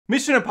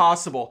Mission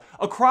Impossible.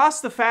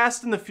 Across the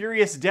Fast and the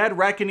Furious Dead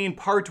Reckoning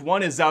Part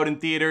 1 is out in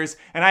theaters,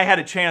 and I had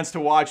a chance to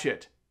watch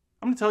it.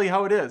 I'm gonna tell you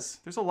how it is.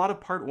 There's a lot of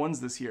Part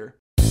 1s this year.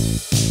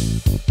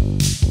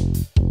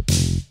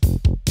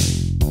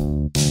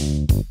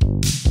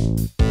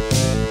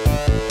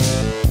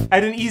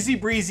 At an easy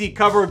breezy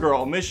cover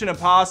girl, Mission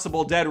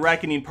Impossible Dead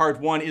Reckoning Part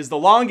 1 is the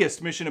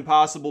longest Mission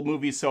Impossible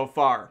movie so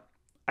far.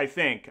 I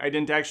think. I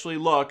didn't actually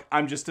look,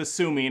 I'm just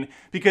assuming,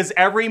 because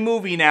every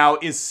movie now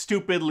is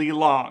stupidly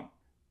long.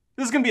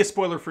 This is going to be a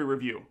spoiler-free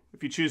review.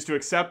 If you choose to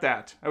accept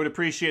that, I would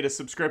appreciate a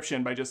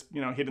subscription by just,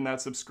 hitting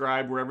that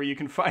subscribe wherever you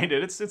can find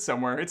it. It's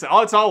somewhere. It's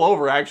all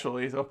over,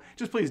 actually, so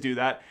just please do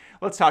that.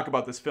 Let's talk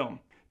about this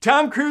film.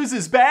 Tom Cruise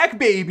is back,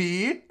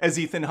 baby, as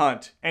Ethan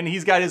Hunt, and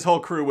he's got his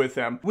whole crew with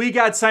him. We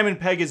got Simon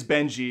Pegg as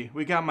Benji.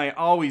 We got my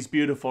always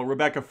beautiful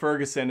Rebecca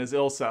Ferguson as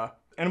Ilsa.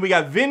 And we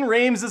got Vin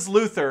Rhames as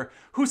Luther,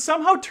 who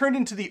somehow turned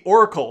into the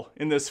Oracle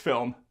in this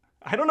film.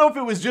 I don't know if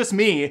it was just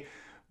me,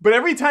 but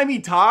every time he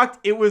talked,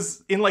 it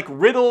was in like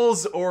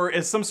riddles or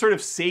as some sort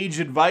of sage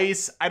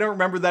advice. I don't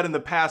remember that in the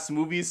past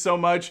movies so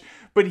much,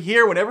 but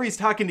here, whenever he's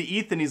talking to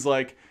Ethan, he's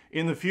like,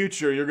 in the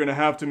future, you're gonna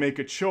have to make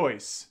a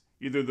choice.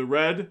 Either the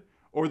red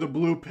or the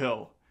blue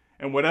pill.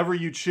 And whatever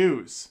you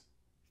choose,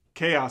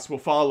 chaos will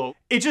follow.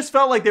 It just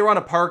felt like they were on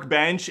a park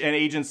bench and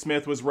Agent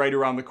Smith was right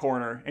around the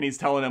corner. And he's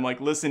telling him like,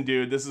 listen,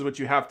 dude, this is what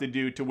you have to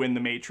do to win the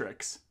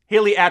Matrix.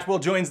 Haley Atwell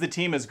joins the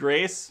team as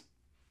Grace.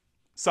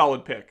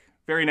 Solid pick.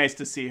 Very nice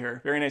to see her.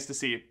 Very nice to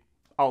see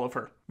all of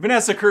her.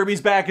 Vanessa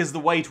Kirby's back as the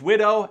White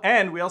Widow,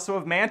 and we also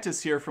have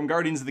Mantis here from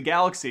Guardians of the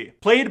Galaxy.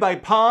 Played by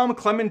Pom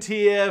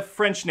Clementia,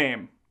 French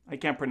name. I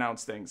can't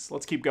pronounce things.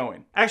 Let's keep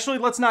going. Actually,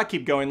 let's not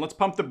keep going. Let's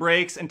pump the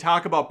brakes and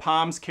talk about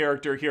Pom's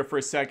character here for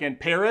a second.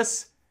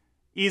 Paris,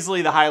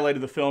 easily the highlight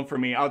of the film for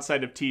me,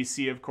 outside of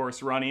TC, of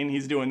course, running.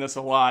 He's doing this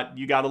a lot.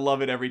 You gotta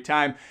love it every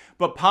time.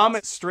 But Pom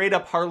straight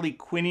up Harley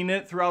Quinning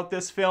it throughout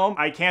this film.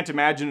 I can't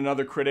imagine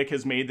another critic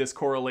has made this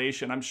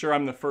correlation. I'm sure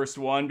I'm the first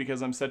one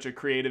because I'm such a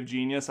creative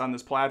genius on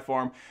this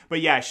platform.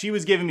 But yeah, she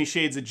was giving me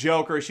shades of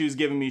Joker. She was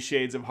giving me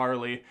shades of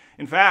Harley.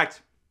 In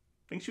fact,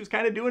 I think she was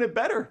kind of doing it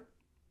better.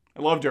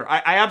 I loved her.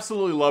 I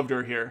absolutely loved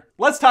her here.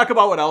 Let's talk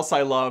about what else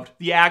I loved.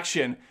 The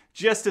action.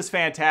 Just as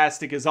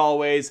fantastic as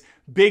always.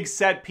 Big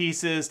set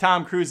pieces.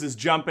 Tom Cruise is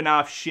jumping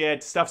off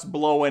shit. Stuff's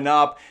blowing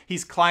up.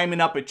 He's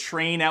climbing up a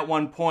train at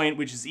one point,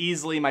 which is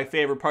easily my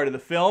favorite part of the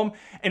film.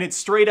 And it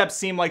straight up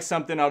seemed like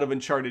something out of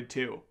Uncharted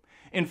 2.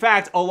 In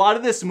fact, a lot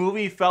of this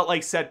movie felt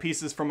like set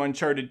pieces from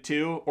Uncharted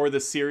 2 or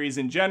the series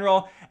in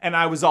general, and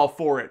I was all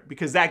for it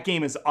because that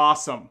game is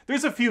awesome.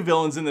 There's a few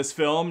villains in this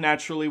film.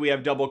 Naturally, we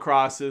have double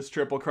crosses,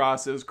 triple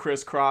crosses,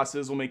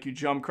 crisscrosses will make you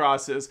jump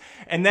crosses,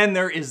 and then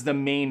there is the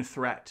main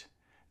threat.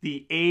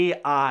 The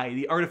AI,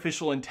 the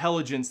artificial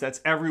intelligence that's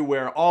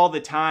everywhere all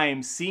the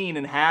time, seeing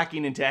and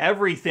hacking into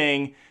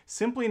everything,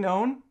 simply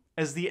known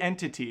as the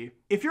Entity.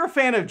 If you're a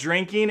fan of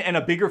drinking and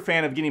a bigger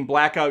fan of getting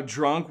blackout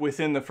drunk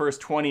within the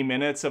first 20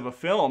 minutes of a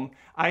film,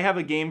 I have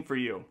a game for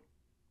you.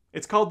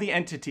 It's called the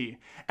Entity.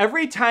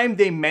 Every time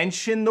they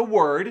mention the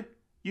word,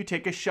 you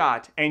take a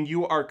shot and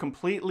you are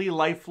completely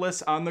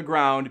lifeless on the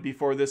ground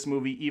before this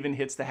movie even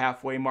hits the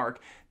halfway mark.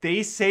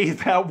 They say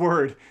that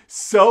word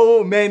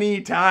so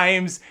many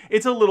times.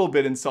 It's a little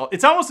bit insulting.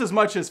 It's almost as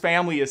much as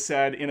family is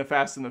said in a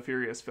Fast and the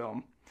Furious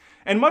film.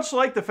 And much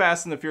like the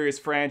Fast and the Furious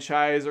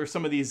franchise or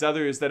some of these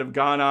others that have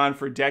gone on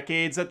for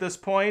decades at this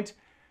point,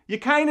 you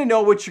kind of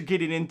know what you're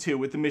getting into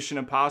with the Mission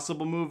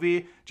Impossible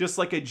movie, just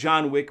like a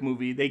John Wick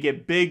movie. They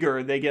get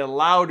bigger, they get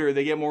louder,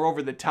 they get more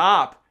over the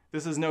top.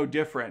 This is no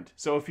different.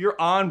 So if you're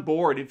on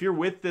board, if you're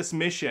with this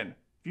mission,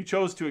 if you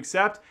chose to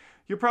accept,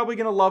 you're probably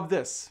going to love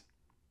this.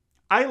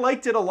 I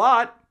liked it a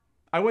lot.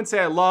 I wouldn't say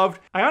I loved.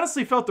 I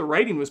honestly felt the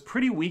writing was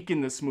pretty weak in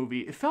this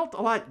movie. It felt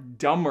a lot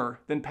dumber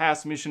than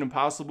past Mission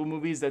Impossible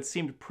movies that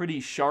seemed pretty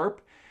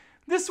sharp.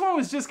 This one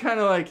was just kind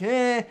of like,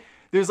 eh.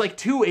 There's like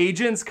two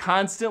agents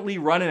constantly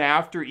running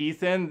after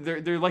Ethan.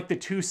 They're like the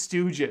two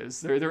stooges.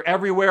 They're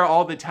everywhere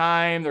all the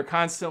time. They're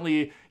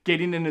constantly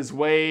getting in his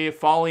way,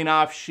 falling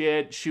off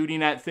shit,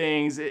 shooting at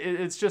things.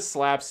 It's just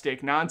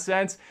slapstick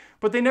nonsense,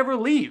 but they never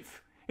leave.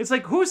 It's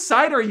like, whose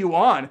side are you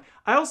on?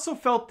 I also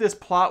felt this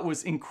plot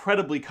was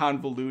incredibly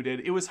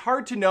convoluted. It was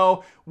hard to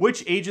know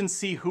which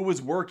agency who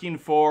was working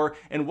for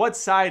and what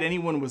side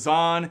anyone was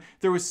on.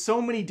 There was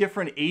so many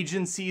different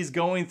agencies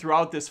going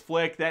throughout this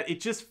flick that it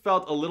just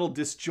felt a little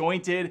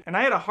disjointed, and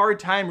I had a hard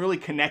time really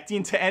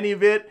connecting to any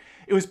of it.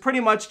 It was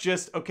pretty much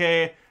just,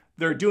 okay,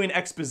 they're doing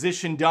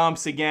exposition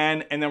dumps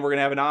again, and then we're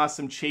gonna have an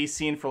awesome chase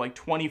scene for like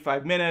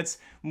 25 minutes,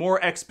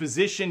 more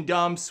exposition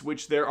dumps,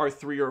 which there are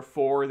 3 or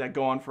 4 that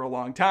go on for a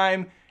long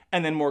time,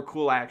 and then more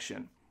cool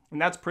action.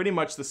 And that's pretty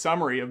much the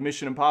summary of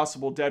Mission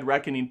Impossible Dead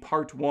Reckoning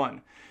Part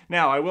 1.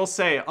 Now, I will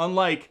say,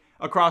 unlike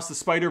Across the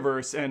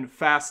Spider-Verse and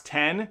Fast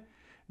 10,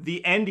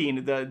 the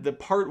ending, the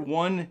Part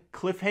 1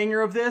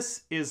 cliffhanger of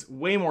this is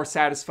way more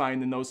satisfying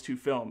than those two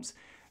films.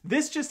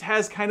 This just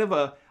has kind of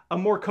a a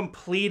more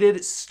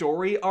completed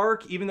story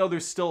arc, even though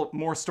there's still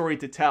more story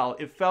to tell.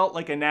 It felt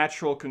like a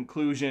natural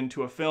conclusion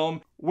to a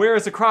film.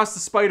 Whereas Across the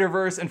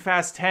Spider-Verse and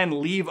Fast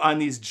 10 leave on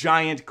these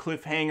giant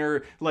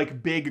cliffhanger,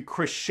 like big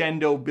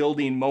crescendo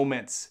building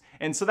moments.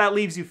 And so that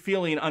leaves you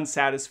feeling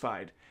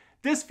unsatisfied.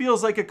 This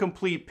feels like a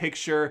complete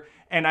picture,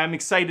 and I'm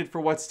excited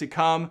for what's to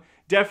come.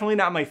 Definitely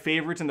not my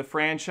favorite in the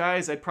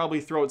franchise. I'd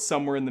probably throw it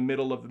somewhere in the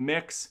middle of the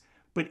mix.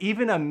 But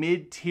even a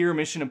mid-tier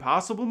Mission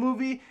Impossible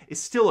movie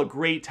is still a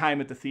great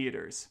time at the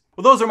theaters.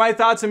 Well, those are my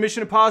thoughts on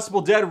Mission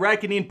Impossible Dead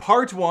Reckoning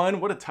Part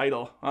 1. What a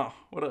title. Oh,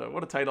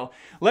 what a title.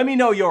 Let me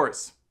know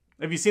yours.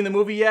 Have you seen the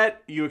movie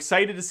yet? Are you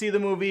excited to see the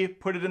movie?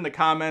 Put it in the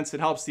comments. It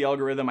helps the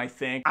algorithm, I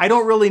think. I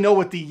don't really know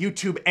what the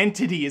YouTube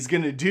entity is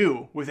gonna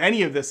do with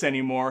any of this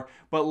anymore,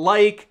 but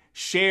like,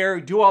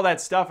 share, do all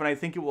that stuff, and I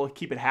think it will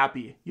keep it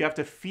happy. You have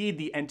to feed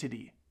the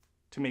entity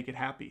to make it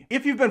happy.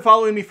 If you've been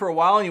following me for a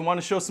while and you want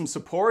to show some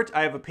support,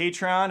 I have a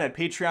Patreon at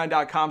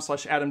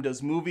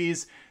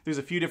patreon.com/AdamDoesMovies. There's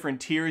a few different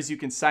tiers you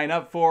can sign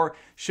up for,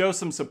 show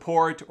some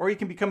support, or you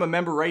can become a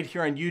member right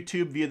here on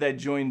YouTube via that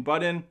join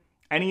button.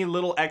 Any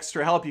little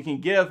extra help you can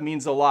give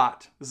means a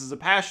lot. This is a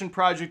passion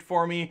project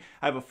for me.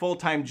 I have a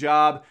full-time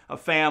job, a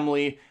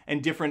family,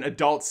 and different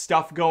adult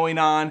stuff going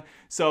on.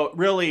 So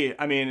really,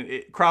 I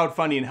mean,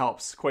 crowdfunding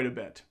helps quite a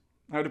bit.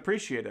 I would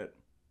appreciate it.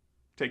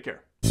 Take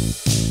care.